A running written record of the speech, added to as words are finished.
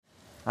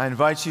I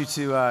invite you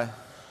to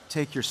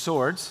take your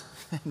swords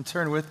and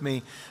turn with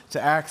me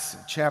to Acts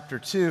chapter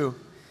 2.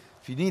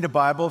 If you need a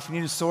Bible, if you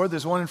need a sword,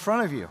 there's one in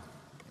front of you.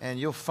 And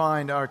you'll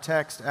find our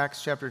text,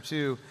 Acts chapter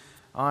 2,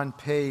 on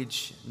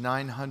page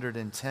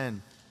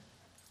 910.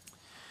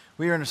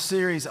 We are in a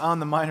series on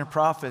the minor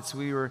prophets.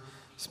 We were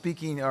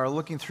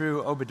looking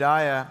through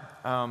Obadiah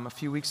a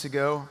few weeks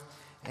ago,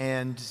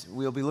 and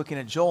we'll be looking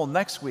at Joel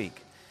next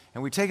week.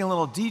 And we're taking a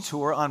little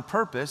detour on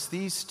purpose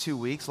these 2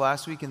 weeks,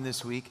 last week and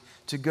this week,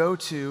 to go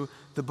to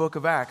the book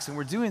of Acts. And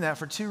we're doing that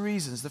for two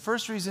reasons. The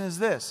first reason is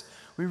this.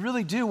 We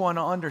really do want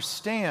to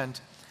understand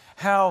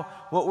how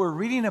what we're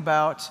reading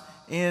about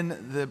in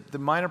the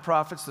minor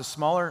prophets, the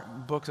smaller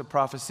books of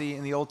prophecy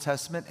in the Old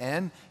Testament,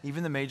 and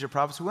even the major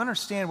prophets, we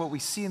understand what we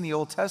see in the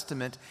Old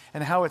Testament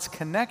and how it's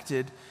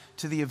connected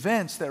to the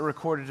events that are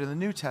recorded in the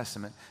New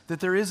Testament,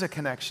 that there is a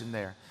connection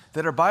there,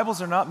 that our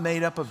Bibles are not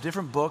made up of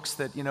different books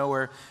that,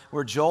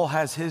 where Joel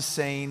has his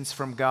sayings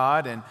from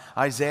God and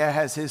Isaiah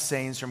has his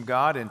sayings from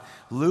God and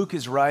Luke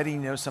is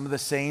writing, some of the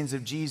sayings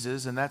of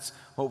Jesus, and that's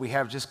what we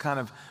have, just kind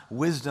of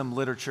wisdom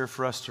literature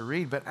for us to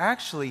read. But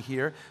actually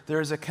here,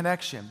 there is a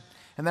connection.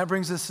 And that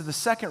brings us to the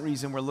second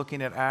reason we're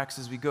looking at Acts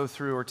as we go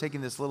through or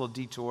taking this little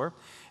detour,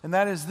 and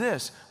that is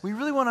this. We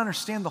really want to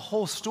understand the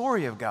whole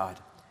story of God.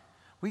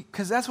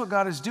 Because that's what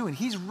God is doing.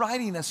 He's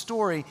writing a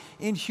story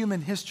in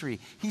human history.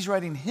 He's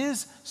writing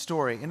his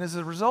story. And as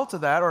a result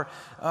of that,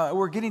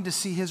 we're getting to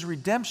see his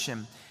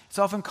redemption. It's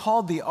often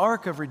called the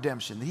arc of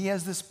redemption. He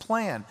has this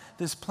plan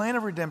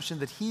of redemption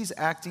that he's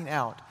acting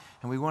out.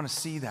 And we want to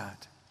see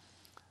that.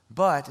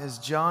 But as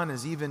John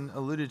has even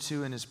alluded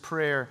to in his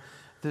prayer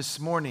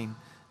this morning,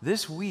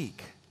 this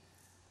week,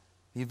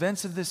 the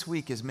events of this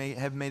week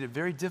have made it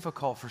very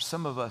difficult for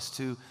some of us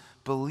to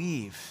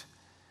believe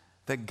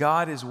that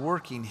God is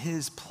working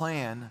his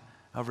plan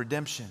of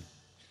redemption.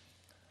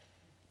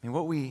 And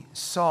what we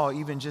saw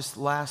even just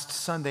last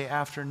Sunday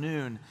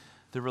afternoon,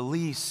 the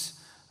release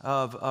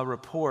of a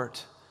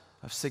report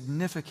of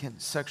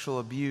significant sexual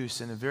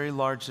abuse in a very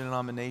large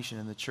denomination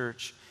in the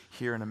church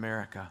here in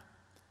America.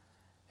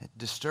 It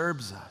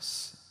disturbs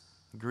us,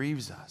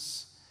 grieves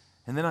us.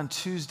 And then on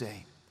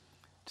Tuesday,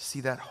 to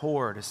see that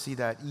horror, to see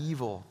that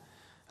evil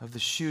of the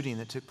shooting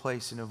that took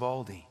place in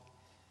Uvalde.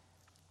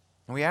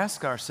 And we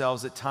ask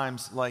ourselves at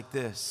times like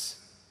this,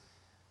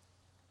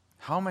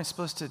 how am I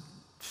supposed to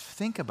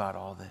think about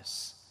all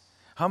this?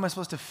 How am I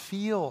supposed to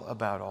feel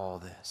about all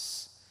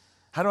this?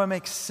 How do I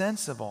make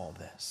sense of all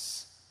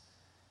this?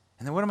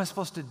 And then what am I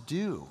supposed to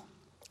do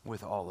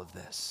with all of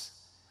this?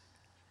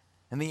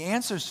 And the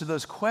answers to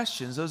those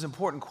questions, those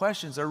important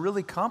questions, are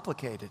really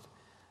complicated.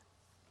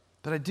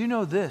 But I do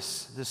know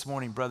this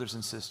morning, brothers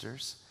and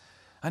sisters.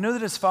 I know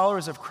that as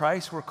followers of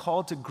Christ, we're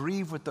called to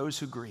grieve with those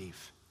who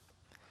grieve.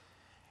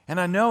 And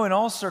I know in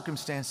all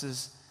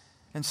circumstances,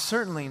 and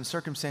certainly in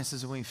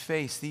circumstances when we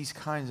face these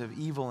kinds of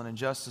evil and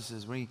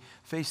injustices, when we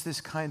face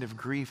this kind of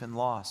grief and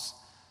loss,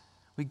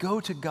 we go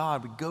to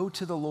God, we go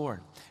to the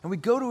Lord, and we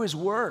go to his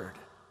word.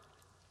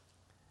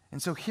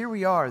 And so here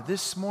we are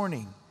this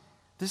morning.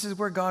 This is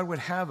where God would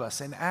have us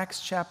in Acts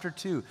chapter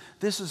 2.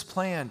 This was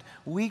planned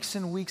weeks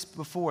and weeks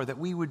before that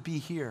we would be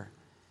here.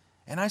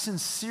 And I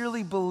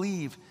sincerely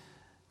believe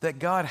that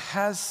God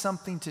has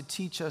something to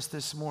teach us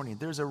this morning.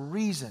 There's a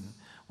reason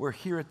we're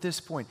here at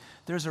this point.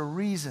 There's a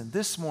reason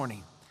this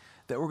morning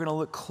that we're going to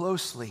look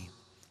closely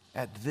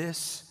at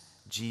this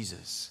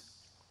Jesus.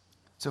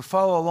 So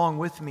follow along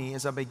with me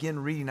as I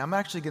begin reading. I'm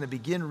actually going to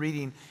begin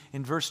reading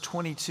in verse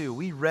 22.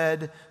 We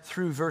read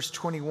through verse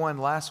 21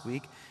 last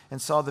week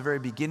and saw the very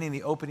beginning,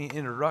 the opening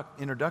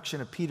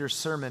introduction of Peter's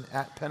sermon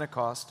at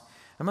Pentecost.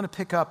 I'm going to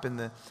pick up in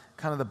the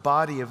kind of the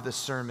body of the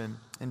sermon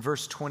in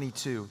verse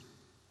 22.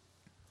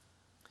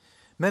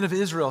 Men of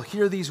Israel,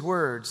 hear these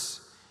words.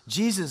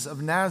 Jesus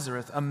of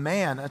Nazareth, a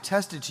man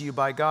attested to you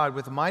by God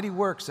with mighty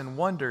works and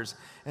wonders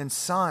and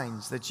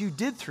signs that you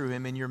did through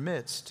him in your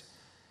midst.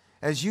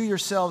 As you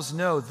yourselves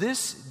know,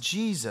 this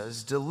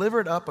Jesus,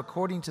 delivered up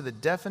according to the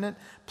definite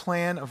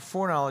plan of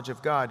foreknowledge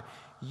of God,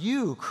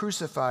 you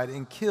crucified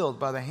and killed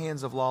by the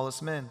hands of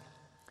lawless men.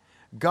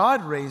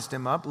 God raised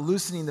him up,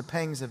 loosening the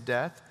pangs of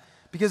death,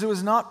 because it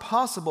was not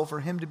possible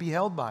for him to be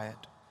held by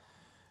it.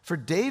 For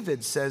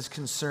David says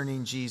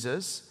concerning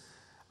Jesus,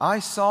 I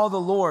saw the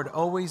Lord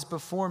always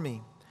before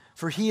me,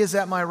 for he is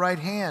at my right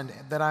hand,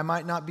 that I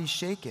might not be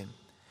shaken.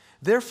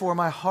 Therefore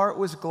my heart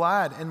was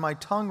glad, and my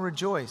tongue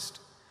rejoiced.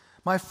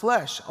 My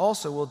flesh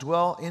also will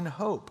dwell in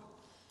hope.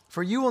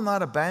 For you will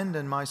not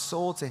abandon my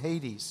soul to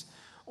Hades,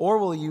 or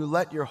will you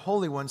let your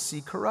Holy One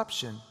see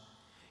corruption.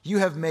 You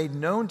have made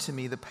known to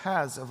me the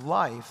paths of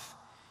life.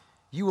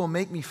 You will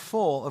make me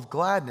full of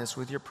gladness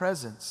with your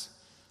presence.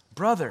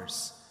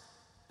 Brothers,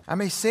 I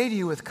may say to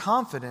you with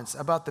confidence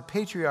about the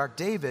patriarch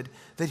David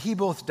that he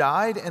both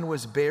died and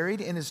was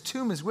buried, and his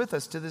tomb is with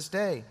us to this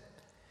day.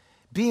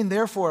 Being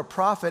therefore a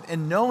prophet,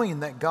 and knowing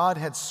that God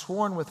had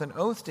sworn with an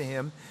oath to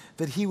him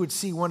that he would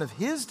see one of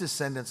his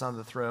descendants on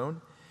the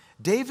throne,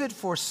 David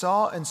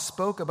foresaw and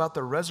spoke about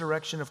the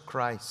resurrection of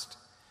Christ,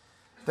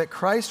 that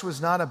Christ was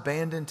not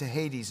abandoned to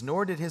Hades,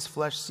 nor did his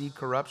flesh see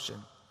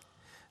corruption.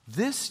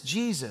 This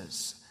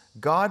Jesus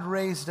God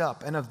raised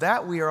up, and of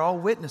that we are all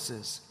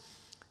witnesses.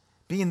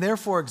 Being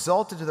therefore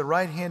exalted to the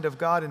right hand of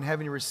God, and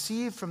having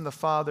received from the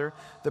Father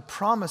the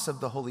promise of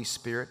the Holy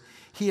Spirit,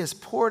 he has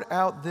poured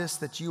out this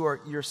that you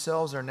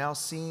yourselves are now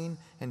seeing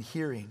and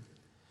hearing.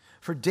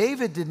 For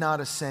David did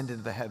not ascend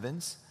into the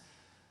heavens,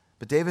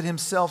 but David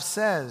himself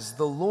says,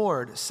 the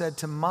Lord said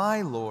to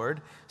my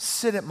Lord,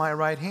 sit at my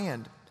right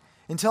hand,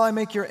 until I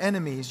make your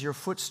enemies your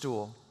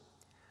footstool.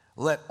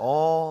 Let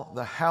all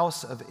the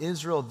house of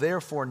Israel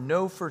therefore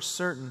know for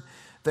certain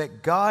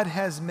that God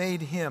has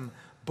made him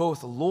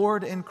both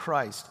Lord and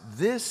Christ,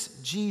 this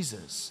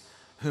Jesus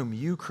whom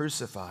you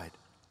crucified.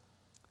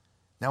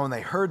 Now when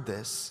they heard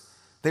this,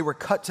 they were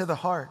cut to the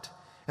heart,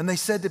 and they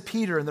said to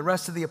Peter and the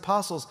rest of the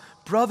apostles,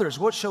 brothers,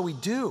 what shall we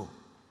do?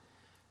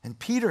 And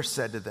Peter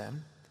said to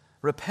them,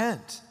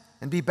 repent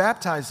and be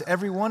baptized,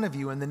 every one of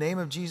you, in the name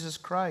of Jesus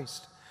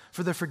Christ,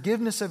 for the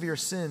forgiveness of your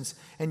sins,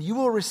 and you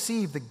will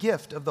receive the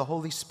gift of the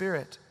Holy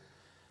Spirit.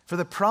 For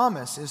the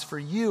promise is for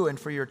you and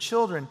for your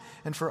children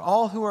and for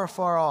all who are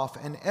far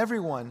off, and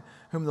everyone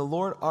whom the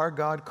Lord our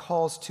God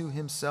calls to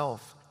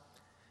himself.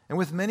 And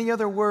with many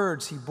other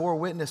words he bore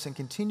witness and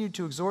continued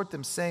to exhort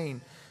them,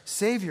 saying,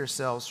 save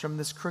yourselves from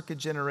this crooked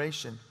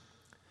generation.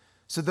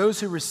 So those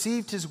who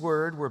received his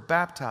word were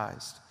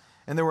baptized,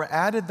 and there were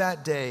added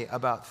that day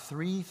about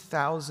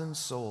 3,000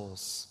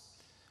 souls.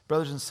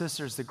 Brothers and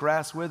sisters, the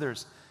grass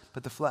withers,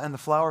 and the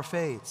flower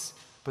fades,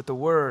 but the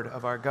word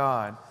of our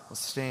God will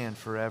stand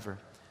forever.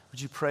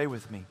 Would you pray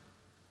with me?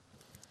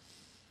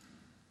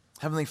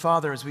 Heavenly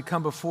Father, as we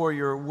come before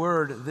your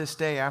word this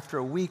day after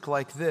a week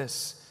like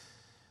this,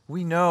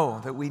 we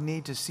know that we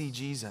need to see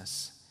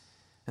Jesus.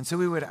 And so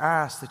we would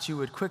ask that you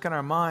would quicken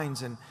our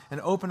minds and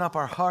open up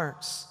our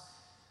hearts,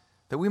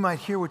 that we might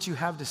hear what you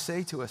have to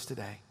say to us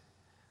today.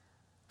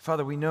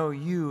 Father, we know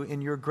you,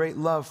 in your great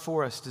love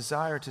for us,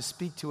 desire to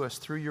speak to us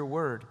through your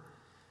word,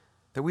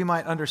 that we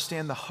might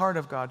understand the heart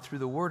of God through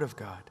the word of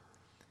God.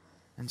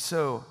 And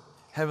so,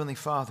 Heavenly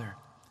Father,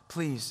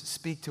 please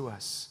speak to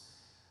us.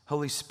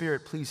 Holy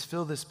Spirit, please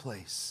fill this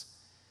place,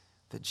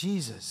 that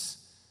Jesus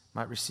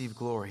might receive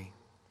glory.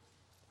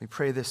 We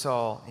pray this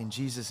all in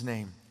Jesus'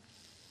 name.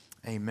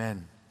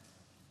 Amen.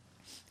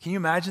 Can you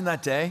imagine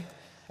that day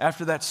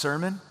after that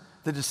sermon?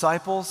 The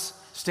disciples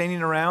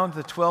standing around,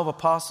 the 12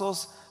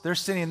 apostles, they're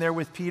sitting there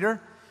with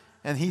Peter,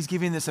 and he's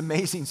giving this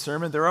amazing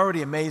sermon. They're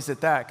already amazed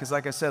at that because,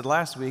 like I said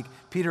last week,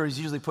 Peter is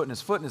usually putting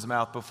his foot in his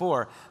mouth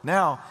before.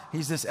 Now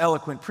he's this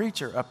eloquent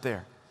preacher up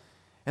there.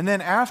 And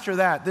then after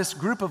that, this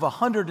group of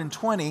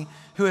 120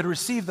 who had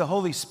received the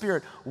Holy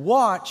Spirit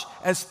watch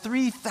as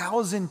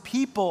 3,000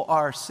 people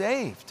are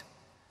saved.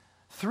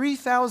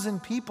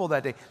 3,000 people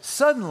that day.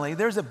 Suddenly,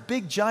 there's a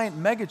big, giant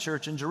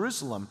megachurch in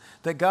Jerusalem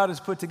that God has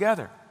put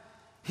together.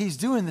 He's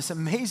doing this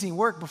amazing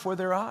work before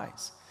their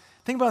eyes.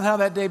 Think about how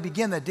that day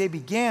began. That day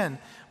began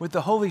with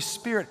the Holy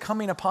Spirit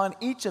coming upon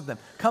each of them,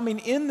 coming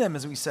in them,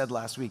 as we said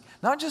last week,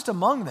 not just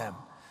among them,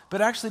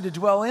 but actually to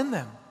dwell in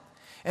them.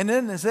 And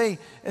then as they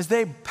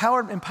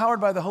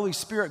empowered by the Holy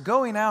Spirit,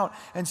 going out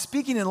and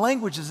speaking in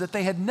languages that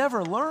they had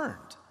never learned,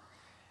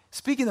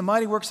 speaking the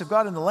mighty works of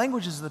God in the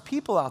languages of the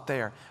people out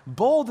there,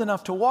 bold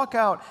enough to walk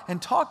out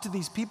and talk to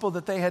these people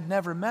that they had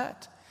never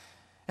met.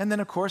 And then,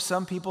 of course,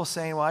 some people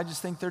saying, well, I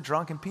just think they're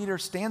drunk. And Peter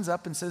stands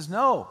up and says,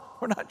 no,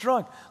 we're not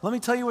drunk. Let me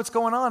tell you what's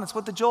going on. It's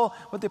what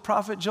the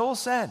prophet Joel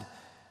said.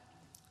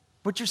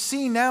 What you're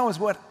seeing now is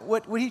what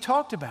he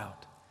talked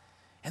about.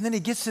 And then he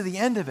gets to the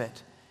end of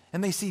it,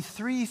 and they see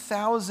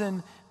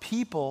 3,000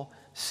 people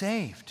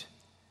saved.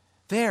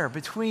 There,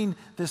 between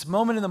this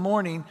moment in the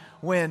morning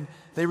when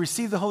they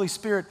receive the Holy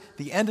Spirit,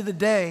 the end of the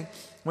day,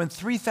 when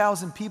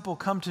 3,000 people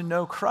come to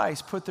know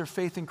Christ, put their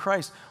faith in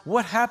Christ,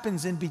 what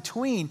happens in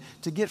between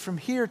to get from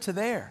here to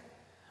there?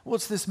 Well,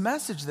 it's this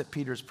message that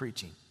Peter's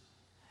preaching.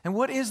 And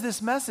what is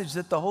this message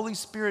that the Holy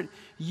Spirit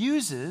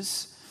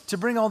uses to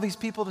bring all these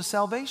people to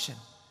salvation?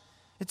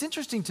 It's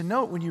interesting to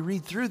note when you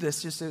read through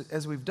this, just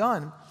as we've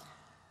done,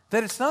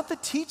 that it's not the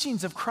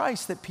teachings of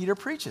Christ that Peter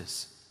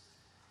preaches.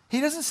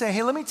 He doesn't say,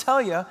 hey, let me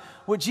tell you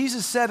what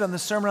Jesus said on the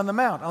Sermon on the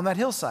Mount, on that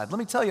hillside. Let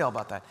me tell you all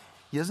about that.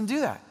 He doesn't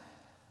do that.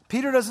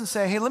 Peter doesn't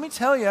say, hey, let me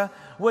tell you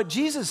what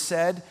Jesus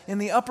said in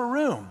the upper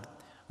room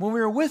when we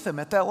were with him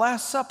at that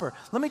Last Supper.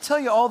 Let me tell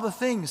you all the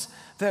things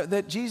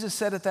that Jesus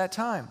said at that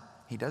time.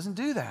 He doesn't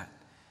do that.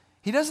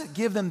 He doesn't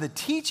give them the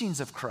teachings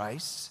of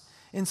Christ.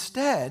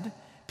 Instead,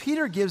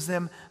 Peter gives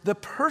them the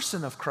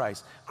person of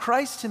Christ,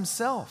 Christ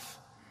himself.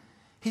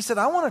 He said,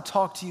 I want to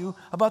talk to you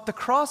about the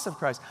cross of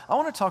Christ. I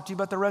want to talk to you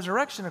about the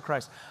resurrection of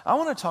Christ. I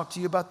want to talk to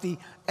you about the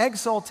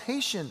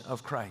exaltation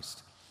of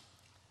Christ.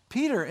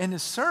 Peter, in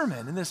his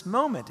sermon, in this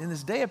moment, in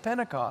this day of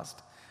Pentecost,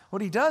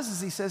 what he does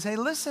is he says, hey,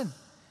 listen,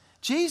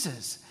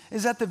 Jesus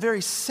is at the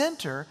very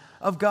center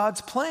of God's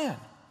plan.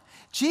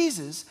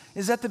 Jesus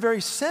is at the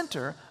very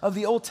center of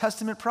the Old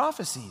Testament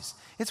prophecies.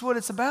 It's what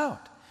it's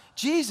about.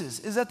 Jesus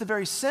is at the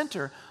very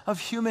center of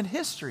human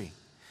history.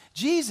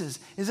 Jesus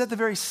is at the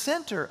very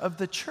center of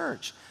the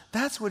church.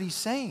 That's what he's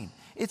saying.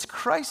 It's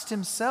Christ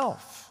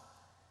himself.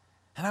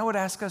 And I would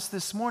ask us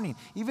this morning,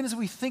 even as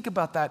we think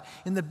about that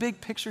in the big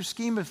picture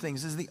scheme of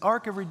things, as the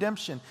arc of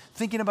redemption,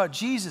 thinking about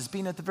Jesus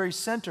being at the very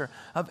center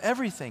of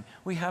everything,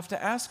 we have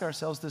to ask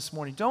ourselves this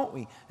morning, don't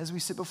we, as we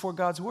sit before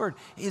God's word,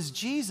 is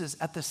Jesus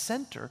at the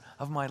center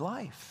of my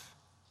life?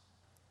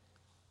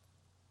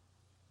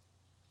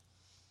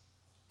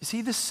 Is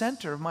he the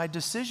center of my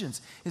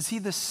decisions? Is he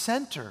the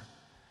center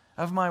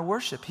of my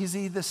worship? Is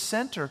he the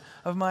center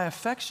of my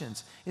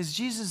affections? Is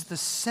Jesus the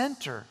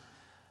center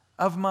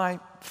of my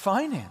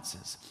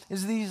finances?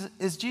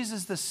 Is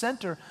Jesus the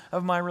center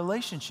of my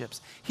relationships?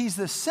 He's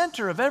the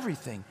center of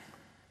everything.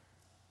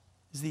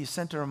 Is he the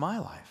center of my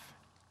life?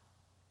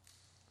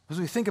 As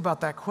we think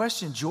about that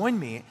question, join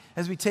me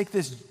as we take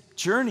this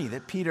journey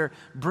that Peter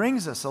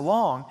brings us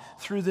along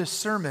through this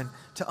sermon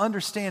to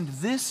understand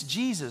this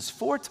Jesus.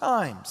 Four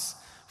times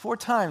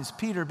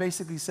Peter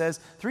basically says,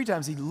 3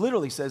 times he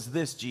literally says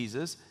this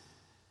Jesus.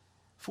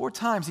 4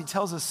 times he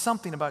tells us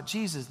something about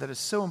Jesus that is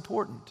so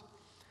important.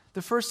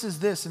 The first is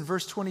this in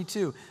verse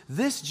 22,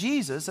 this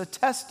Jesus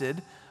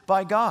attested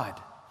by God.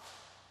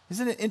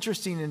 Isn't it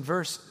interesting in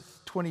verse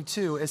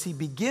 22, as he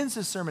begins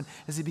his sermon,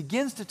 as he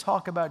begins to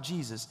talk about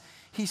Jesus,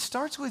 he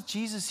starts with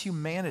Jesus'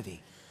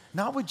 humanity,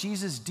 not with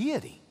Jesus'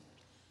 deity.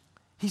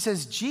 He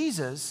says,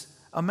 Jesus,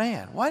 a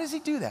man. Why does he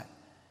do that?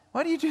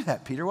 Why do you do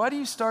that, Peter? Why do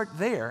you start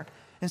there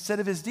instead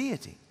of his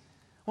deity?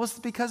 Well, it's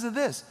because of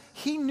this.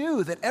 He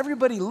knew that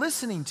everybody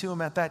listening to him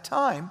at that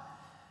time,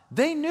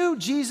 they knew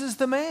Jesus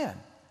the man.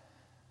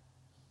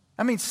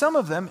 I mean, some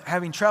of them,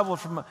 having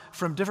traveled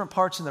from different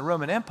parts in the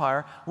Roman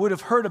Empire, would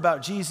have heard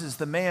about Jesus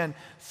the man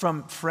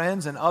from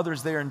friends and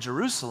others there in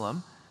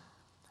Jerusalem.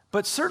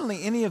 But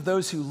certainly any of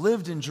those who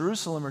lived in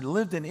Jerusalem or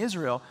lived in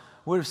Israel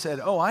would have said,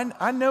 oh,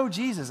 I know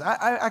Jesus.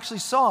 I actually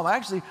saw him. I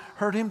actually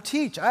heard him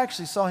teach. I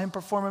actually saw him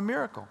perform a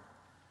miracle.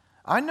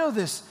 I know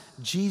this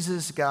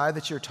Jesus guy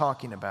that you're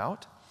talking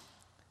about.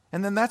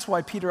 And then that's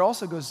why Peter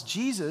also goes,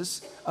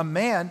 Jesus, a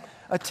man,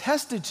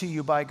 attested to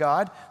you by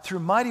God through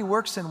mighty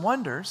works and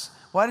wonders.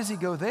 Why does he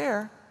go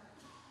there?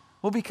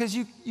 Well, because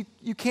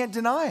you can't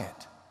deny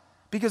it.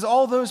 Because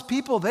all those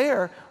people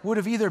there would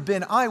have either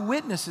been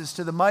eyewitnesses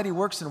to the mighty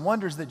works and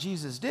wonders that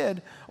Jesus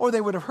did, or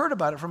they would have heard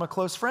about it from a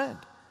close friend.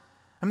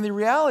 I mean, the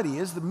reality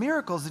is the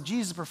miracles that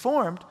Jesus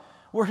performed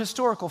were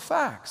historical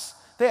facts.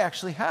 They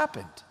actually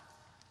happened.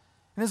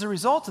 And as a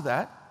result of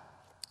that,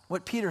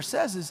 what Peter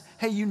says is,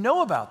 hey, you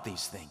know about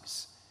these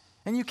things,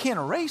 and you can't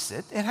erase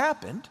it. It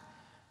happened.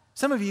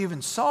 Some of you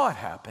even saw it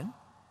happen.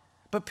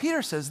 But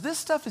Peter says this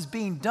stuff is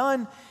being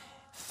done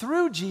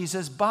through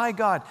Jesus by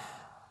God.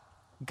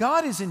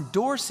 God is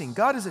endorsing,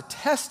 God is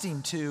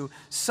attesting to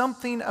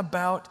something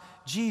about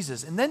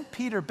Jesus. And then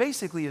Peter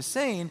basically is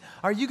saying,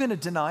 are you going to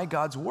deny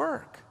God's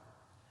work?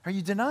 Are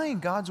you denying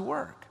God's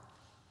work?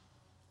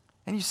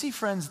 And you see,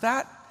 friends,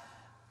 that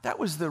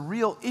was the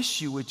real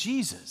issue with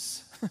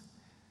Jesus.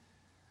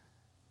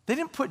 They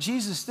didn't put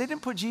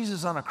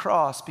Jesus on a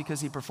cross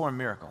because he performed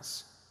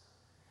miracles.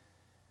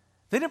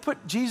 They didn't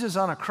put Jesus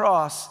on a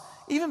cross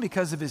even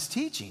because of his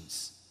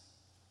teachings,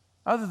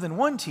 other than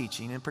one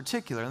teaching in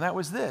particular, and that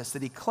was this,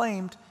 that he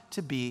claimed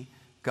to be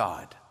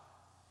God.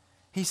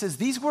 He says,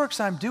 these works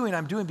I'm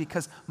doing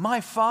because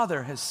my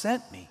Father has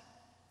sent me.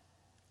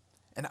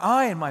 And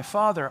I and my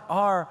Father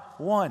are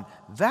one.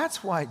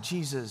 That's why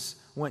Jesus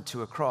went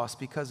to a cross,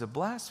 because of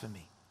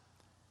blasphemy.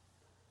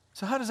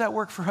 So how does that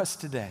work for us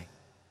today?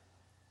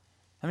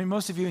 I mean,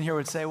 most of you in here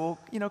would say, well,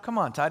 come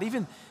on, Todd,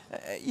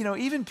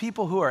 even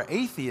people who are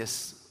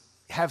atheists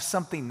have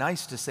something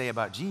nice to say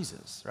about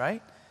Jesus,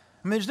 right?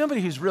 I mean, there's nobody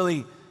who's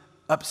really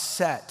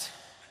upset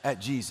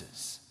at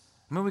Jesus.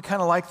 I mean, we kind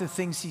of like the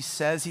things he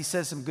says. He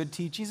says some good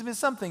teachings. I mean,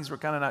 some things we're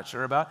kind of not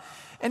sure about.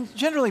 And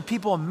generally,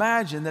 people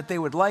imagine that they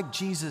would like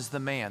Jesus the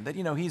man, that,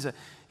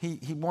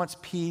 he wants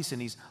peace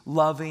and he's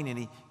loving and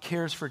he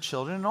cares for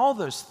children. And all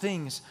those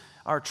things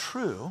are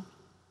true.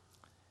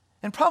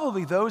 And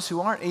probably those who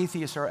aren't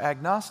atheists or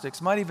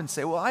agnostics might even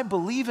say, well, I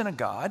believe in a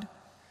God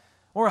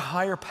or a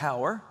higher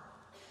power.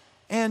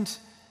 And,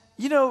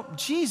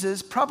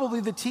 Jesus,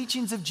 probably the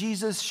teachings of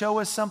Jesus show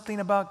us something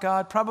about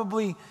God.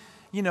 Probably,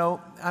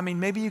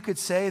 maybe you could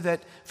say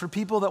that for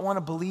people that want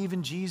to believe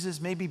in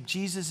Jesus, maybe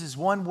Jesus is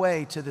one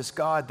way to this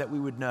God that we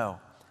would know,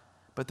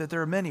 but that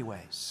there are many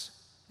ways.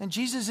 And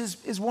Jesus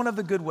is one of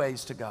the good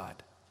ways to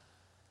God.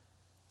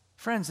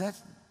 Friends,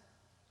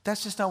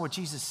 that's just not what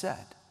Jesus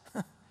said.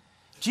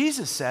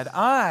 Jesus said,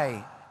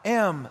 I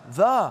am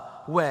the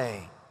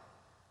way,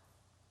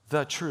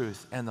 the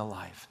truth, and the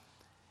life.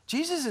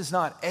 Jesus is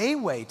not a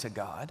way to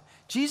God.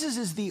 Jesus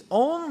is the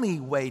only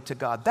way to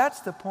God. That's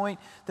the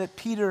point that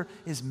Peter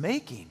is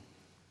making.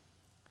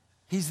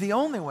 He's the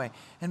only way.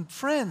 And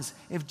friends,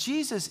 if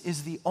Jesus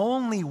is the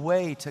only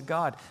way to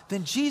God,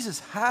 then Jesus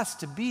has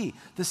to be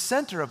the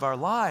center of our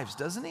lives,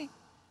 doesn't he?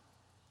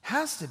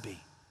 Has to be.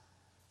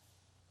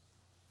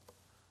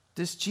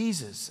 This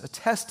Jesus,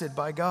 attested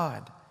by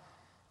God.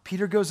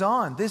 Peter goes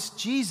on, this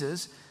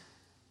Jesus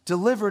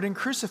delivered and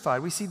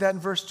crucified. We see that in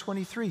verse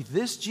 23.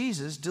 This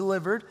Jesus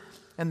delivered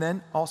and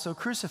then also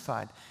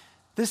crucified.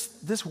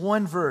 This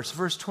one verse,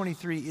 verse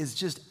 23, is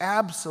just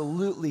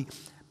absolutely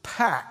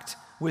packed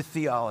with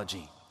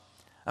theology.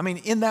 I mean,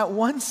 in that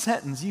one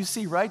sentence, you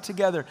see right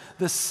together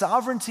the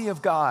sovereignty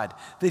of God,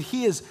 that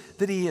he is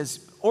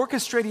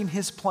orchestrating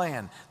his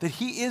plan, that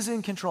he is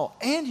in control.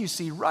 And you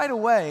see right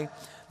away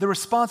the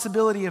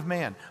responsibility of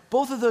man.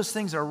 Both of those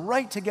things are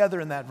right together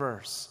in that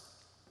verse.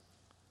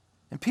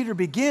 And Peter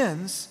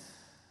begins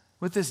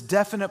with this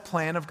definite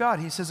plan of God.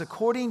 He says,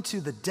 according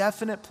to the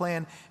definite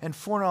plan and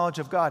foreknowledge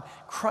of God,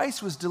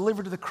 Christ was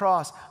delivered to the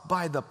cross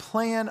by the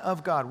plan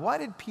of God. Why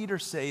did Peter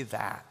say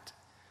that?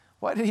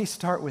 Why did he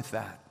start with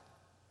that?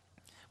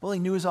 Well, he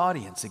knew his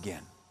audience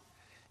again.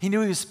 He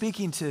knew he was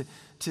speaking to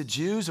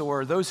Jews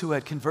or those who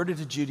had converted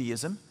to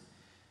Judaism,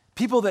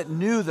 people that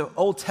knew the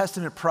Old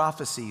Testament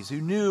prophecies,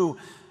 who knew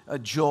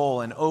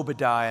Joel and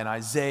Obadiah and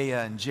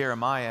Isaiah and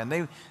Jeremiah,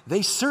 and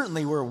they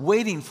certainly were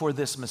waiting for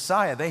this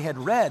Messiah. They had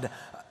read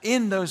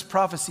in those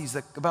prophecies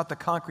about the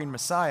conquering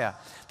Messiah.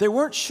 They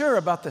weren't sure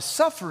about the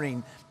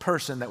suffering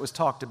person that was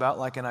talked about,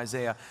 like in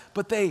Isaiah,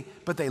 but they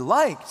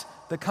liked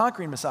the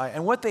conquering Messiah.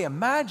 And what they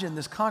imagined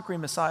this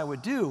conquering Messiah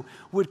would do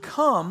would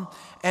come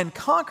and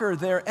conquer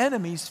their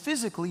enemies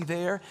physically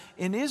there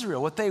in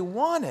Israel. What they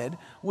wanted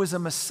was a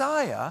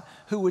Messiah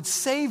who would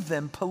save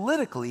them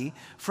politically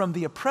from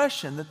the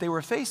oppression that they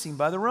were facing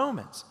by the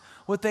Romans.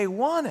 What they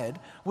wanted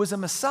was a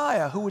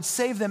Messiah who would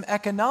save them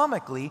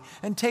economically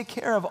and take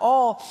care of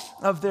all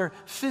of their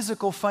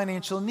physical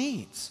financial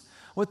needs.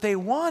 What they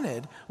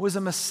wanted was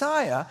a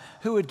Messiah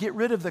who would get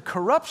rid of the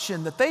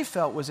corruption that they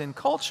felt was in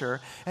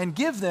culture and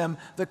give them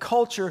the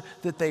culture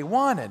that they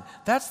wanted.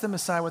 That's the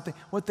Messiah.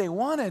 What they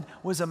wanted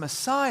was a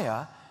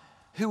Messiah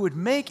who would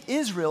make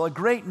Israel a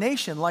great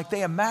nation like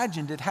they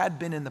imagined it had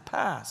been in the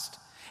past,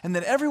 and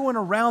that everyone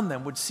around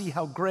them would see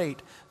how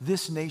great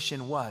this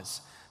nation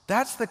was.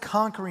 That's the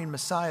conquering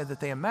Messiah that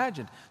they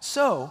imagined.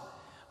 So,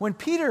 when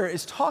Peter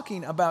is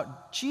talking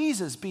about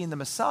Jesus being the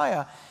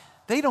Messiah,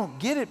 they don't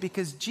get it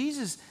because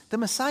the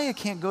Messiah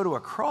can't go to a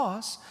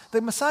cross.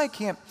 The Messiah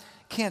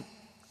can't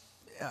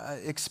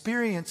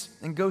experience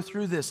and go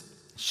through this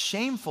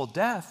shameful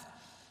death.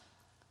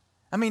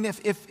 I mean,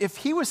 if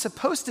he was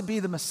supposed to be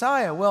the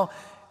Messiah, well,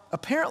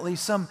 apparently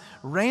some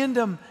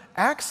random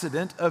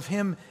accident of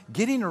him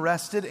getting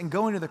arrested and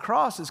going to the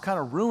cross has kind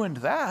of ruined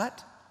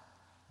that.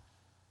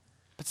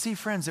 But see,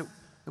 friends, it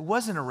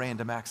wasn't a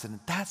random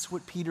accident. That's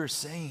what Peter's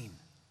saying.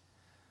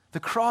 The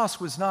cross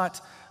was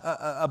not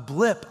a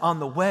blip on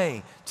the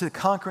way to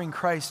conquering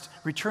Christ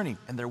returning,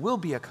 and there will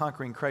be a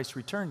conquering Christ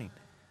returning.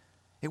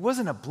 It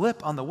wasn't a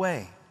blip on the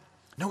way.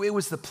 No, it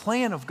was the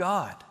plan of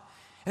God.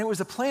 And it was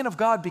the plan of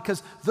God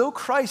because though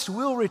Christ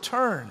will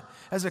return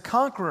as a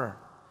conqueror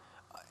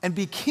and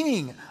be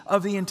king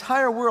of the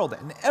entire world,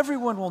 and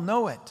everyone will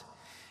know it,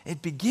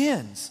 it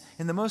begins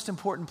in the most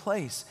important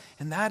place,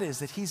 and that is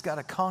that he's got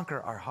to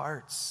conquer our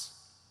hearts.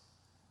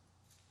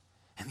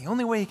 And the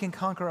only way he can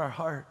conquer our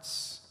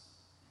hearts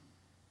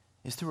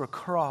is through a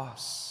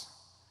cross.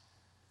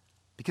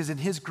 Because in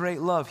his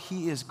great love,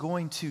 he is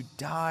going to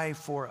die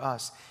for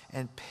us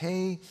and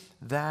pay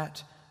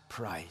that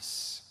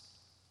price.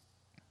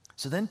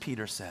 So then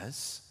Peter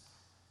says,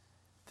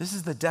 this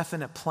is the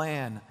definite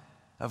plan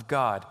of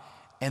God.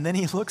 And then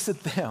he looks at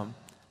them.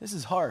 This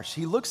is harsh.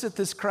 He looks at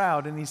this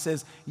crowd and he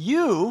says,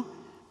 you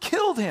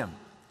killed him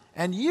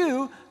and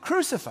you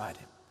crucified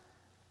him.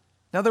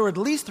 Now there were at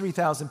least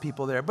 3,000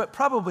 people there, but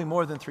probably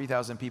more than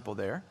 3,000 people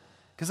there.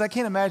 Because I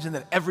can't imagine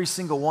that every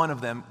single one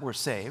of them got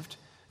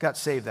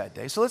saved that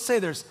day. So let's say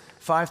there's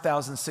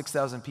 5,000,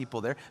 6,000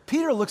 people there.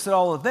 Peter looks at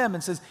all of them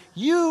and says,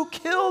 you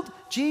killed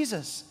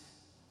Jesus.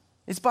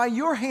 It's by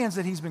your hands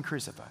that he's been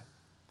crucified.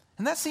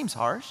 And that seems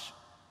harsh.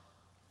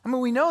 I mean,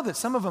 we know that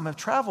some of them have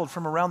traveled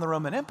from around the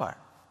Roman Empire.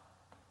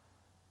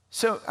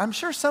 So I'm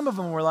sure some of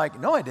them were like,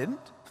 no, I didn't.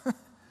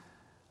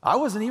 I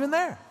wasn't even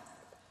there.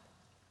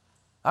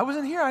 I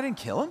wasn't here. I didn't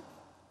kill him.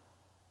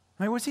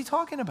 I mean, what's he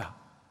talking about?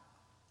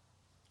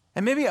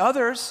 And maybe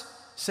others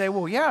say,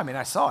 well, yeah, I mean,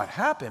 I saw it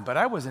happen, but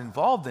I wasn't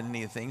involved in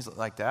any of things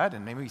like that.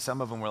 And maybe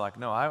some of them were like,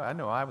 no, I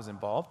know I was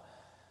involved.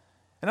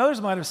 And others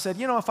might have said,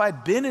 if I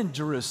had been in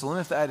Jerusalem,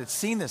 if I had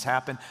seen this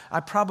happen, I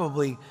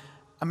probably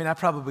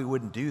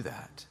wouldn't do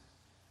that.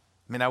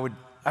 I mean,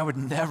 I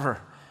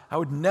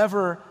would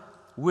never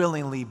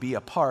willingly be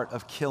a part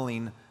of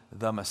killing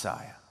the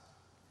Messiah.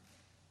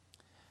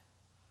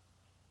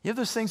 You have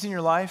those things in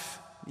your life,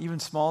 even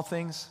small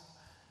things,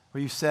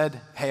 where you've said,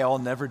 hey, I'll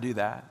never do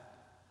that.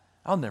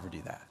 I'll never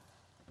do that.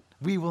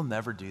 We will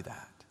never do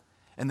that.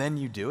 And then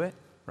you do it,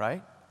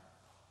 right?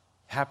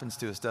 Happens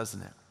to us,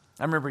 doesn't it?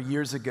 I remember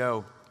years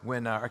ago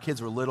when our kids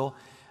were little,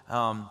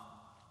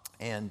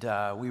 and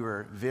we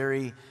were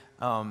very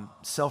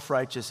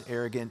self-righteous,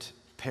 arrogant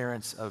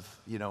parents of,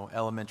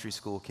 elementary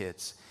school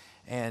kids.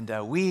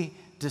 And we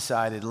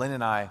decided, Lynn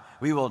and I,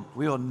 we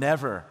will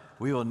never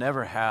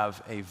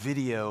have a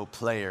video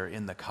player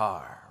in the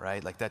car,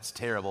 right? Like that's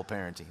terrible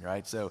parenting,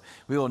 right? So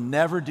we will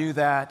never do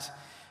that.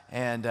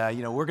 And,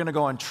 we're going to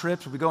go on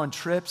trips. We go on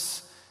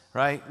trips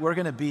right? We're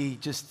going to be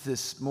just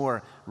this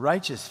more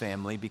righteous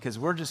family because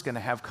we're just going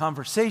to have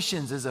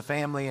conversations as a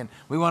family, and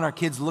we want our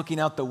kids looking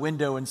out the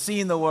window and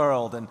seeing the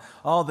world and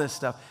all this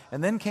stuff.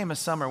 And then came a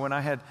summer when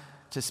I had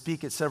to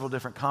speak at several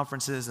different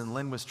conferences, and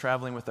Lynn was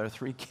traveling with our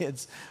 3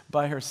 kids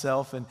by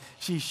herself, and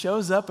she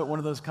shows up at one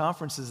of those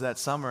conferences that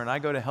summer, and I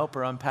go to help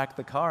her unpack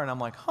the car, and I'm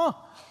like,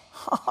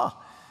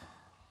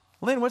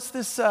 Lynn, what's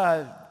this?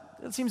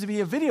 It seems to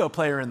be a video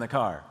player in the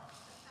car.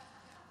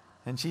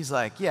 And she's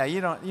like, yeah, you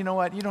know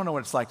what? You don't know what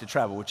it's like to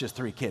travel with just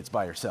 3 kids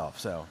by yourself.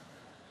 So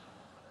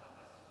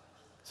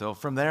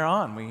from there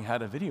on, we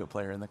had a video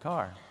player in the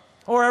car.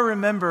 Or I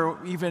remember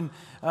even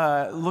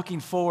looking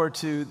forward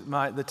to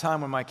the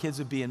time when my kids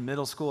would be in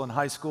middle school and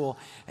high school.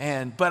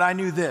 But I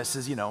knew this,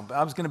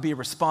 I was going to be a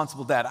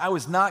responsible dad. I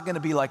was not going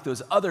to be like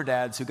those other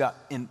dads who got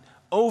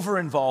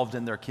over-involved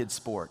in their kids'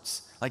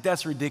 sports. Like,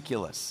 that's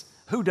ridiculous.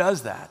 Who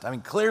does that? I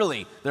mean,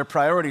 clearly their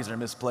priorities are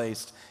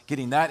misplaced,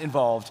 getting that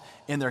involved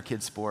in their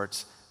kids'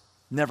 sports.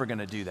 Never going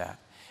to do that.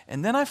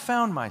 And then I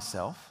found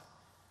myself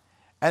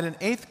at an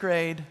 8th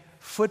grade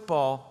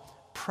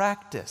football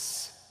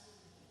practice,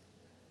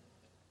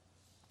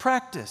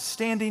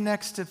 standing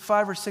next to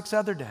 5 or 6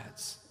 other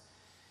dads.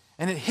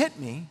 And it hit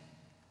me,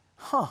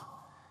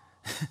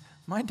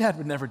 my dad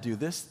would never do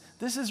this.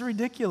 This is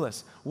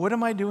ridiculous. What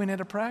am I doing at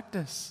a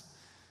practice?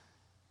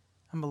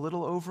 I'm a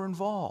little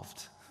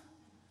over-involved.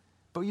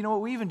 But you know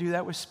what? We even do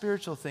that with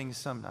spiritual things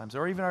sometimes,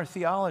 or even our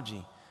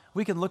theology.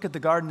 We can look at the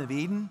Garden of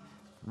Eden,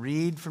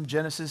 read from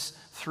Genesis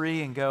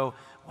 3 and go,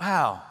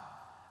 wow,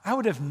 I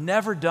would have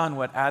never done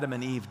what Adam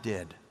and Eve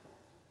did.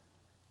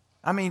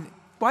 I mean,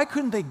 why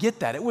couldn't they get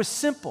that? It was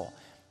simple.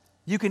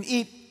 You can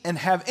eat and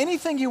have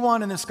anything you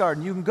want in this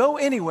garden. You can go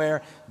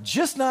anywhere,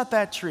 just not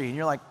that tree. And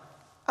you're like,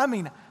 I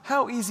mean,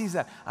 how easy is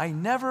that? I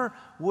never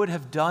would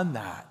have done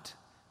that.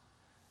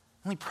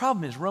 The only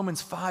problem is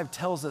Romans 5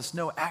 tells us,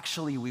 no,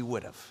 actually we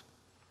would have.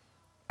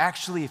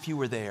 Actually, if you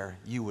were there,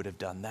 you would have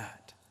done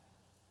that.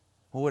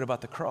 Well, what about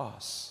the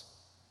cross?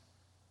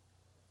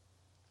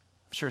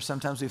 I'm sure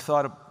sometimes we've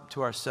thought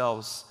to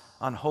ourselves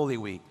on Holy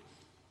Week,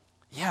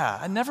 yeah,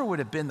 I never would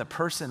have been the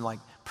person like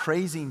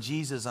praising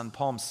Jesus on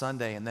Palm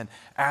Sunday and then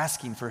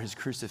asking for his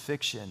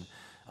crucifixion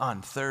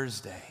on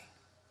Thursday.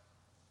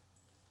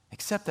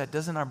 Except that,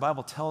 doesn't our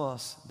Bible tell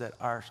us that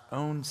our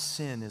own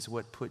sin is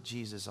what put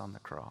Jesus on the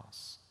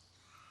cross?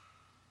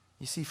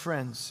 You see,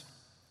 friends,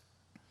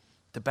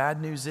 the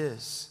bad news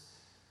is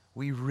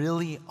we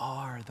really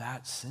are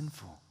that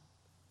sinful.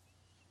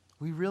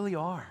 We really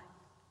are.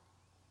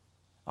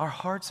 Our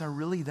hearts are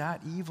really that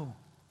evil.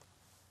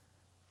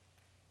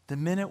 The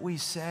minute we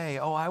say,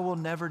 oh, I will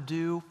never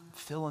do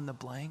fill in the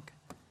blank,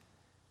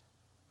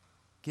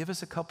 give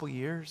us a couple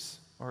years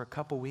or a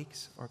couple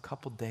weeks or a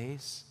couple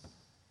days.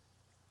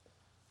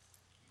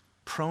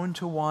 Prone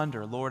to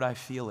wander, Lord, I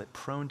feel it.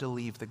 Prone to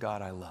leave the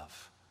God I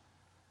love.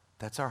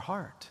 That's our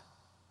heart.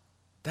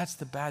 That's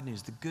the bad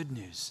news. The good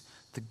news.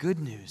 The good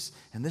news,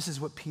 and this is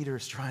what Peter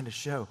is trying to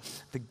show.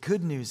 The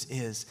good news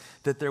is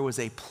that there was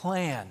a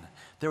plan.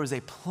 There was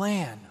a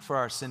plan for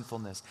our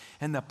sinfulness.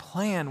 And the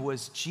plan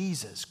was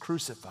Jesus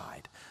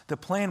crucified. The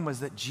plan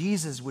was that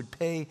Jesus would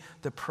pay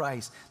the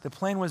price. The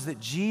plan was that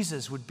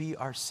Jesus would be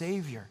our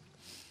Savior.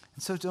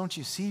 And so don't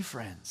you see,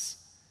 friends?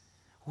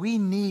 We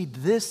need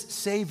this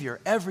Savior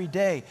every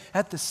day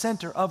at the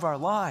center of our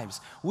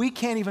lives. We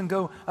can't even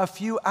go a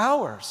few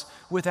hours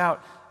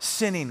without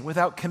sinning,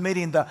 without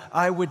committing the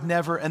I would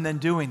never and then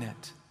doing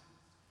it.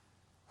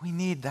 We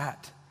need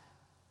that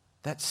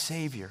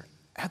Savior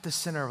at the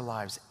center of our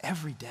lives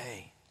every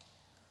day.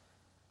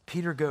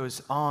 Peter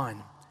goes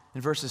on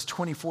in verses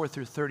 24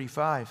 through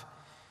 35.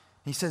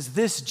 He says,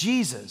 this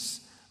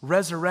Jesus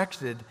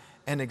resurrected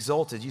and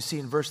exalted. You see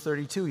in verse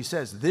 32, he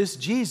says, this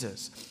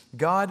Jesus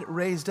God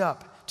raised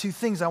up. 2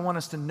 things I want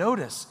us to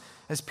notice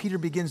as Peter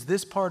begins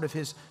this part of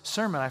his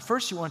sermon.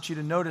 First, I want you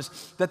to notice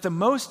that the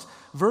most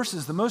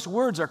verses, the most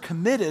words are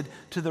committed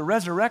to the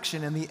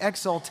resurrection and the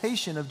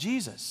exaltation of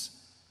Jesus.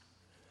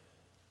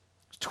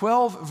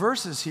 12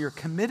 verses here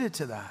committed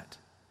to that.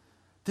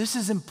 This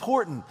is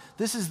important.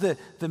 This is the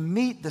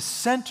meat, the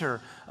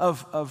center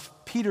of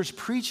Peter's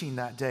preaching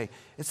that day.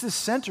 It's the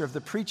center of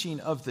the preaching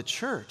of the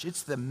church.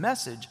 It's the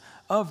message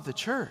of the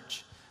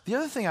church. The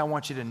other thing I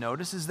want you to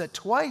notice is that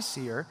twice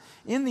here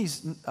in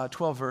these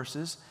 12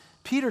 verses,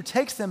 Peter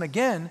takes them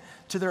again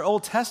to their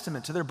Old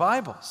Testament, to their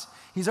Bibles.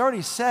 He's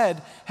already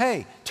said,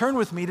 hey, turn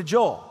with me to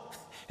Joel.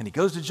 And he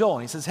goes to Joel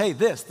and he says, hey,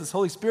 this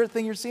Holy Spirit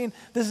thing you're seeing,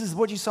 this is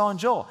what you saw in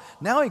Joel.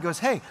 Now he goes,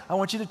 hey, I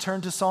want you to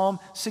turn to Psalm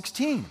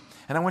 16.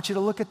 And I want you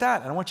to look at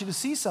that. And I want you to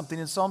see something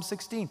in Psalm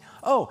 16.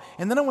 Oh,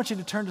 and then I want you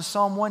to turn to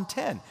Psalm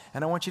 110.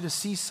 And I want you to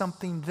see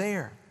something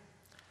there.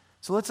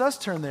 So let's us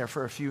turn there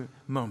for a few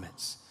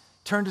moments.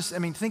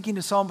 Thinking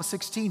to Psalm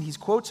 16, he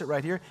quotes it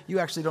right here. You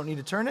actually don't need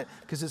to turn it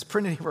because it's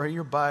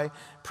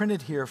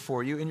printed here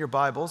for you in your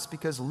Bibles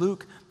because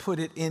Luke put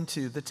it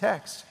into the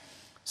text.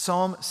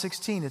 Psalm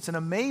 16, it's an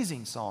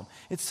amazing psalm.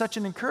 It's such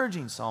an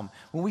encouraging psalm.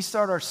 When we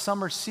start our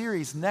summer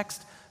series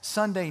next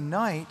Sunday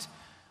night,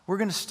 we're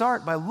going to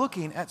start by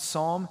looking at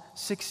Psalm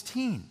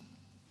 16.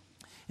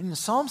 In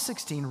Psalm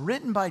 16,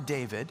 written by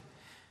David,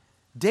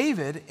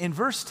 David in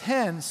verse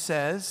 10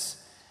 says,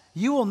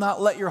 "You will not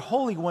let your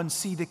Holy One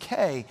see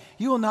decay.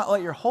 You will not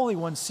let your Holy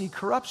One see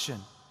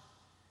corruption."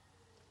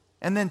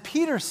 And then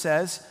Peter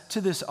says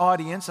to this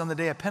audience on the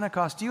day of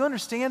Pentecost, do you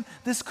understand?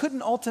 This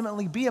couldn't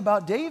ultimately be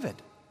about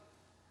David.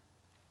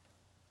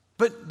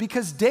 But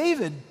because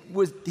David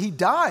he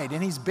died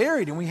and he's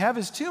buried and we have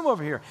his tomb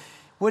over here.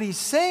 What he's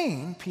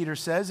saying, Peter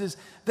says, is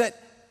that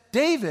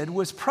David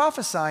was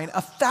prophesying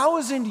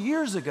 1,000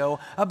 years ago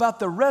about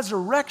the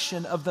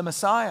resurrection of the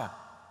Messiah,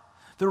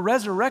 the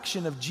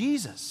resurrection of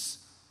Jesus.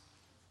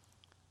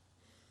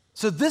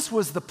 So this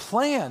was the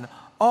plan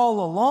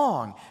all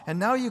along. And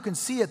now you can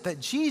see it that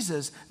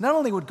Jesus not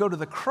only would go to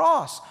the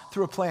cross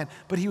through a plan,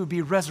 but he would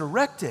be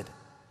resurrected.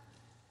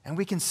 And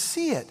we can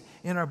see it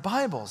in our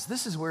Bibles.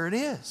 This is where it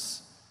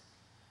is.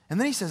 And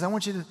then he says, I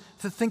want you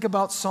to think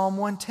about Psalm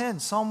 110.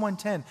 Psalm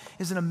 110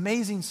 is an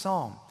amazing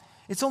psalm.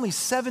 It's only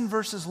 7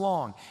 verses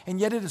long, and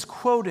yet it is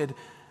quoted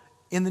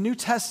in the New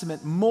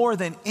Testament more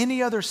than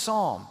any other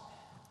psalm.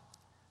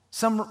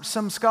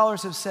 Some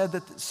scholars have said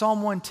that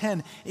Psalm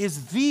 110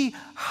 is the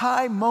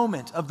high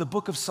moment of the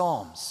book of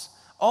Psalms.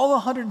 All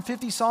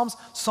 150 Psalms,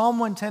 Psalm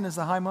 110 is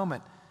the high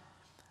moment.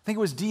 I think it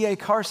was D.A.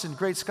 Carson,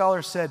 great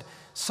scholar, said,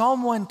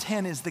 Psalm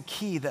 110 is the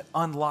key that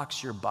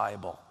unlocks your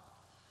Bible.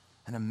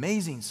 An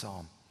amazing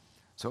psalm.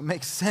 So it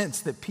makes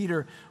sense that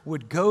Peter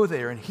would go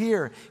there. And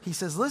here he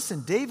says,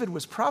 listen, David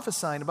was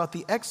prophesying about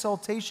the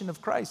exaltation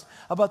of Christ,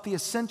 about the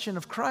ascension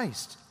of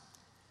Christ.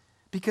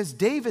 Because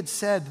David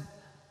said,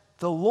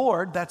 the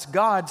Lord, that's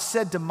God,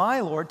 said to my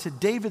Lord, to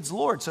David's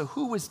Lord. So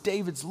who was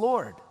David's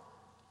Lord?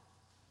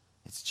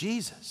 It's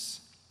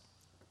Jesus,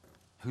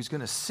 who's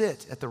going to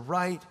sit at the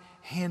right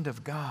hand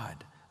of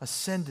God,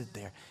 ascended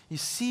there. You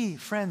see,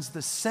 friends,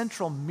 the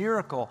central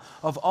miracle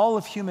of all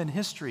of human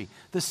history,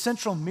 the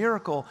central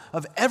miracle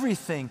of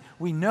everything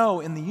we know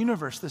in the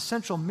universe, the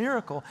central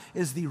miracle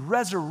is the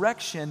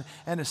resurrection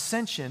and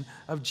ascension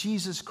of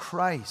Jesus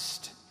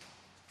Christ.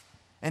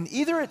 And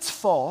either it's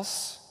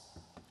false,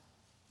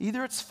 and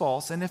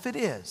if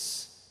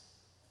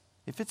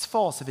it's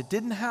false, if it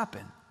didn't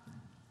happen,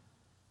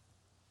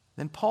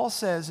 then Paul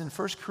says in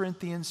 1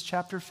 Corinthians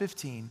chapter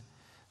 15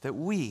 that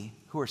we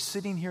who are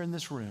sitting here in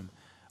this room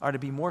are to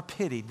be more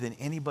pitied than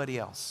anybody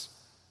else.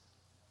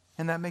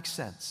 And that makes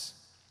sense.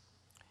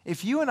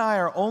 If you and I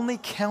are only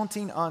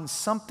counting on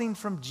something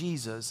from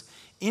Jesus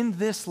in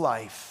this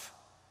life,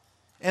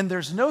 and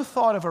there's no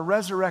thought of a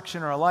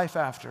resurrection or a life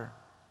after,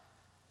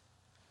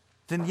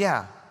 then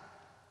yeah,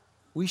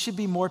 we should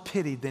be more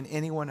pitied than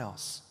anyone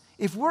else.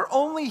 If we're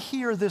only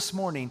here this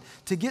morning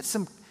to get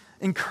some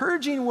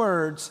encouraging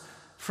words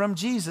from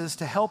Jesus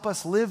to help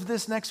us live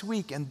this next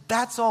week, and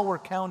that's all we're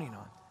counting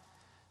on,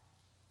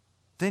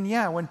 then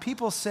yeah, when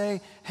people say,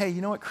 hey, you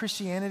know what,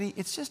 Christianity,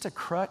 it's just a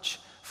crutch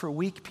for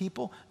weak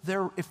people,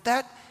 if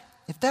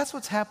that's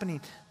what's happening,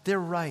 they're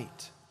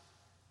right.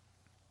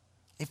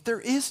 If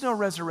there is no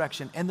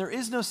resurrection and there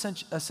is no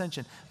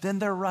ascension, then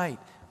they're right.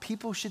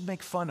 People should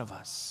make fun of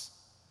us.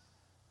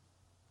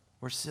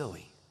 We're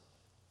silly.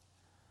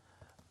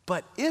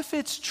 But if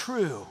it's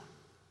true,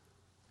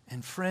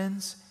 and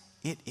friends,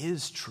 it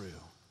is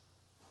true,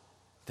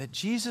 that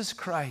Jesus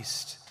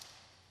Christ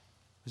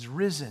was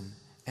risen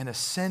and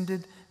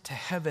ascended to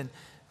heaven,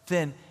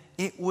 then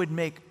it would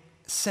make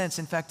sense.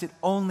 In fact, it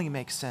only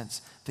makes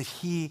sense that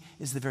he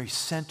is the very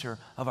center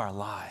of our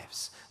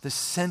lives, the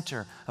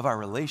center of our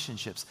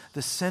relationships,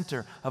 the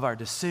center of our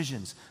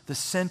decisions, the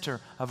center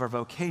of our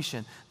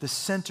vocation, the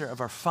center of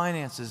our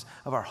finances,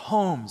 of our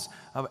homes,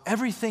 of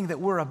everything that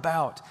we're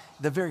about.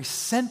 The very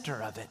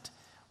center of it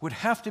would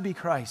have to be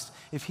Christ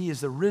if he is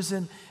the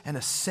risen and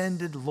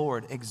ascended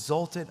Lord,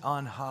 exalted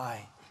on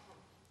high.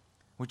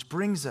 Which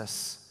brings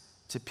us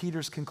to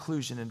Peter's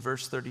conclusion in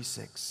verse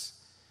 36.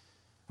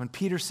 When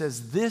Peter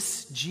says,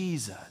 this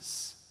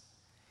Jesus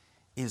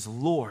is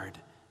Lord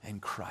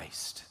and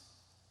Christ.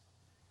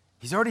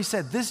 He's already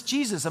said, this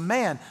Jesus, a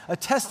man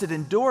attested,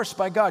 endorsed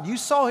by God. You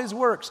saw his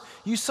works.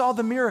 You saw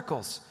the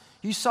miracles.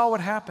 You saw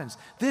what happens.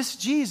 This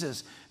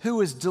Jesus who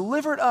was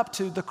delivered up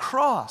to the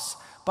cross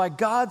by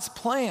God's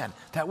plan.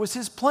 That was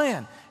his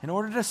plan in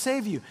order to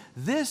save you.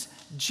 This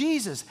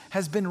Jesus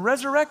has been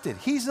resurrected.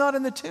 He's not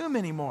in the tomb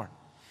anymore.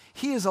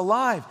 He is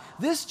alive.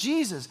 This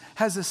Jesus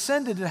has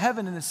ascended to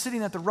heaven and is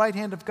sitting at the right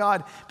hand of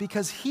God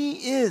because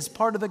he is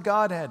part of the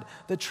Godhead,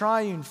 the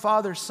triune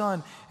Father,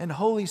 Son, and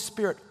Holy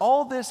Spirit.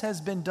 All this has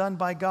been done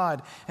by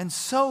God. And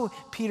so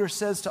Peter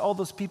says to all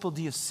those people,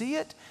 do you see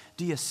it?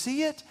 Do you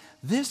see it?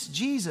 This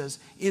Jesus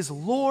is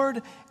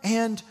Lord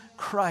and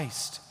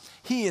Christ.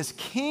 He is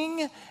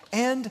King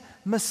and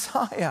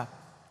Messiah.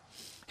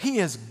 He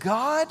is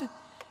God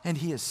and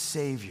he is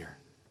Savior.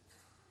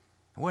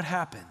 What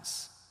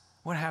happens?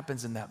 What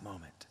happens in that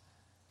moment?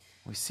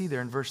 We see there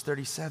in verse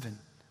 37.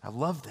 I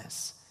love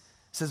this.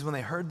 It says, when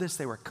they heard this,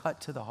 they were cut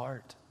to the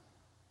heart.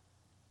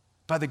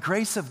 By the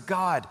grace of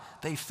God,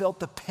 they felt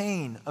the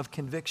pain of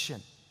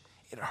conviction.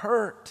 It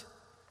hurt.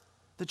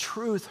 The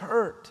truth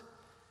hurt.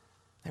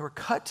 They were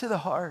cut to the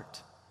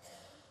heart.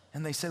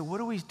 And they said, what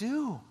do we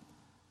do?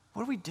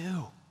 What do we do?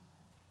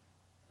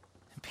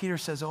 And Peter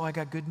says, oh, I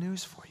got good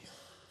news for you.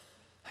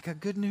 I got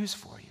good news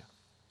for you.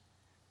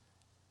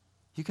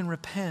 You can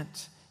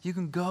repent. You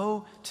can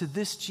go to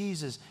this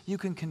Jesus. You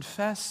can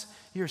confess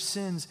your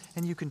sins,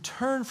 and you can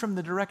turn from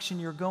the direction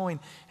you're going,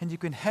 and you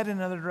can head in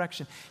another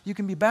direction. You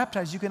can be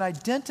baptized. You can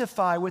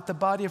identify with the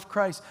body of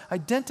Christ,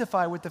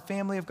 identify with the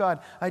family of God,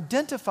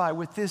 identify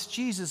with this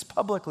Jesus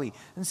publicly,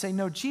 and say,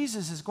 no,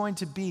 Jesus is going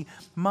to be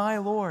my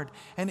Lord.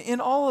 And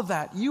in all of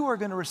that, you are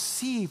going to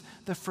receive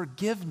the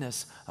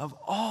forgiveness of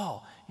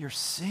all your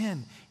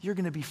sin. You're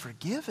going to be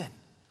forgiven.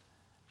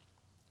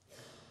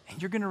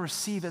 And you're going to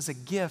receive as a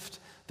gift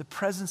the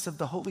presence of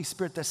the Holy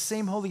Spirit, the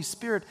same Holy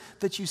Spirit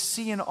that you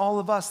see in all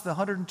of us, the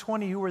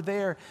 120 who were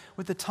there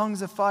with the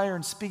tongues of fire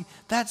and speak.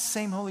 That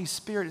same Holy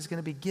Spirit is going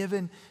to be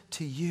given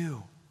to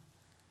you.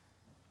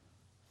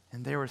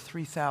 And there were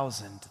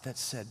 3,000 that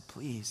said,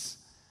 please,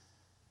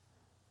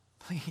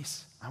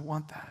 please, I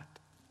want that.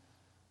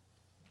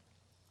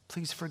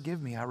 Please forgive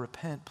me, I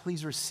repent.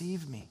 Please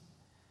receive me.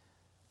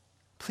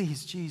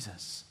 Please,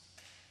 Jesus,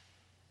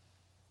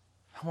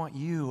 I want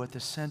you at the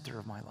center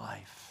of my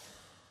life.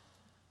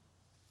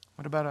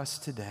 What about us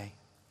today?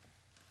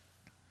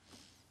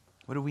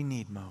 What do we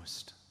need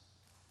most?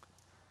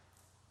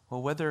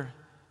 Well, whether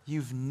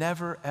you've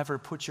never, ever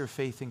put your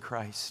faith in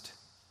Christ,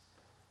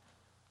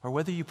 or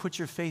whether you put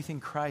your faith in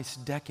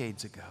Christ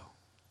decades ago,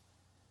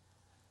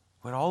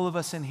 what all of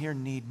us in here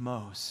need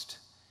most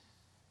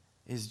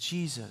is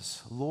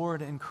Jesus,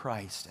 Lord and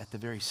Christ, at the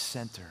very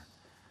center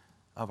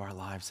of our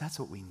lives. That's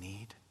what we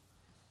need.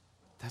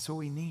 That's what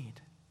we need.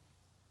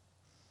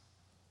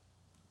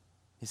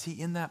 Is he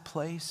in that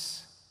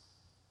place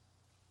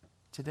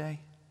today?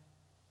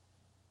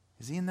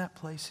 Is he in that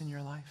place in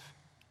your life?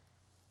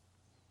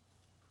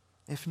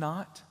 If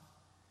not,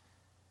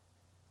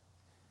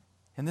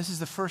 and this is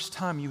the first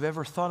time you've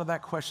ever thought of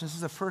that question, this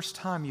is the first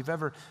time you've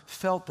ever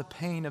felt the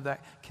pain of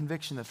that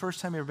conviction, the first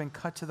time you've ever been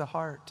cut to the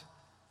heart,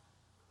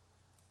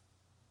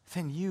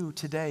 then you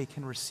today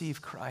can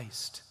receive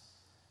Christ.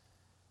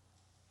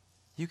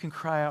 You can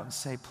cry out and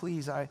say,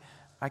 please, I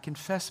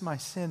confess my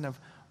sin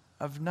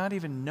of not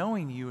even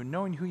knowing you and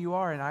knowing who you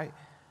are, and I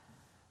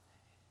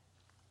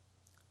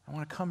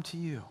want to come to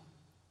you.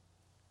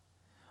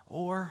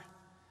 Or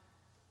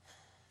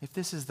if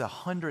this is the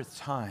 100th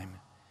time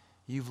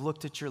you've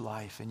looked at your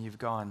life and you've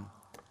gone,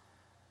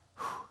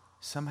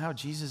 somehow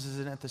Jesus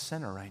isn't at the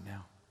center right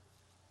now.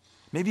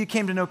 Maybe you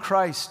came to know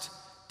Christ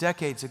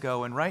decades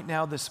ago, and right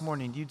now this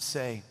morning you'd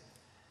say,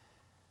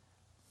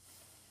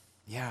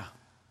 yeah,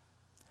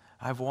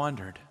 I've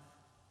wandered.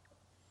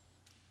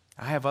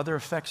 I have other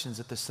affections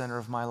at the center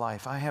of my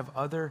life. I have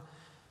other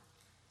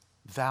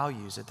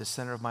values at the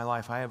center of my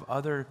life. I have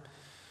other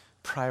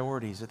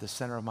priorities at the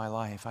center of my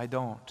life. I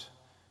don't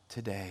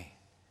today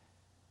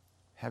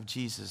have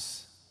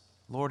Jesus,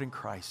 Lord and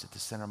Christ, at the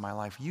center of my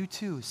life. You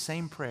too,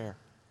 same prayer.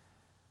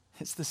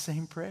 It's the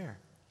same prayer.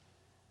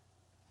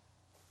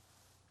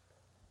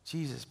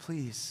 Jesus,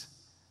 please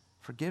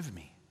forgive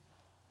me.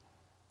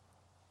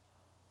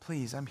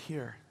 Please, I'm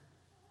here.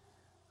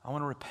 I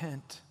want to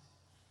repent.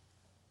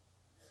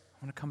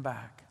 I want to come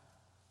back.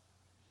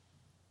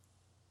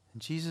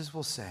 And Jesus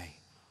will say,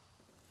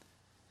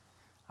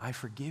 I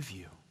forgive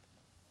you.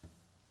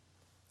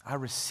 I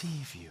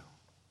receive you.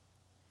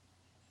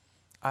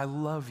 I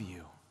love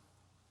you.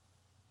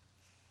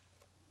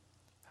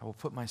 I will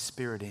put my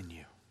Spirit in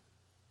you.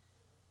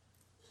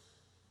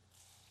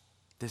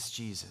 This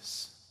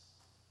Jesus.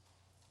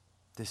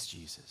 This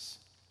Jesus.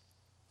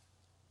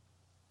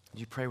 Would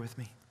you pray with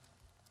me?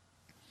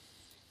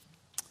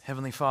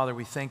 Heavenly Father,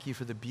 we thank you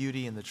for the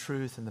beauty and the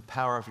truth and the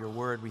power of your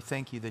word. We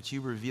thank you that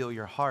you reveal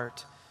your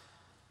heart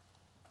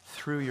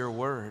through your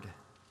word,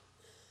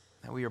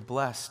 that we are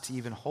blessed to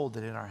even hold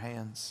it in our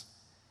hands.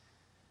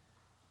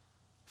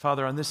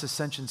 Father, on this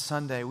Ascension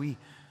Sunday, we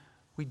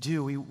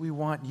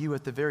want you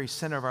at the very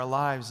center of our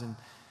lives. And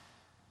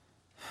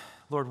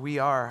Lord, we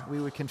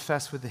would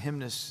confess with the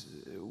hymnist,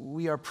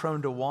 we are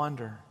prone to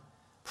wander,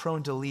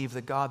 prone to leave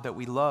the God that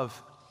we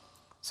love.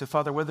 So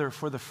Father, whether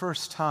for the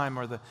first time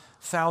or the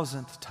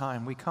 1,000th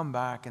time, we come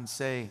back and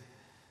say,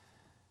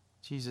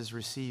 Jesus,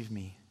 receive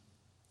me.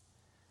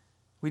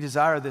 We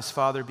desire this,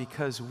 Father,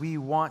 because we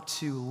want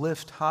to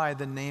lift high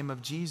the name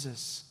of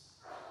Jesus.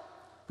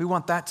 We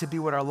want that to be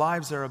what our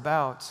lives are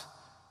about.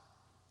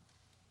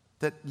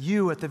 That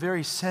you at the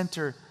very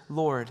center,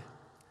 Lord,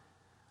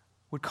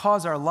 would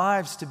cause our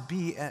lives to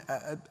be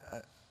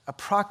a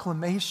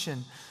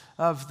proclamation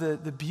of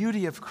the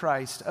beauty of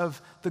Christ,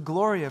 of the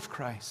glory of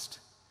Christ.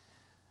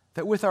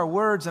 That with our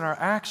words and our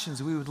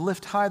actions, we would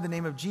lift high the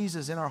name of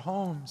Jesus in our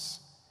homes.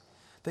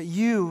 That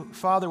you,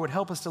 Father, would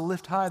help us to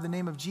lift high the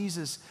name of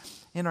Jesus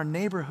in our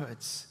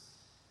neighborhoods.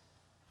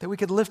 That we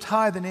could lift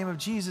high the name of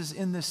Jesus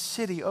in this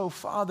city. Oh,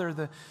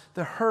 Father,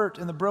 the hurt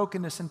and the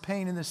brokenness and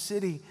pain in this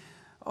city.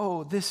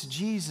 Oh, this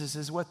Jesus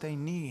is what they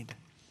need.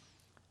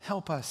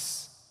 Help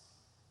us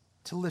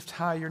to lift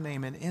high your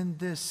name. And in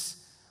this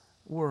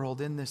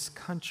world, in this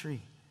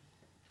country,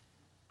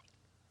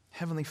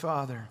 Heavenly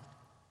Father,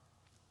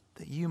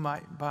 that you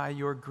might, by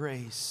your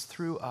grace,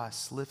 through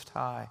us, lift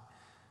high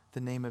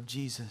the name of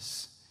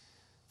Jesus,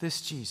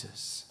 this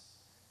Jesus,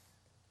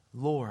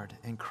 Lord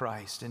and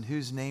Christ, in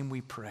whose name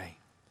we pray.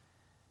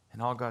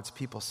 And all God's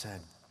people said,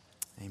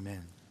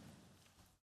 amen.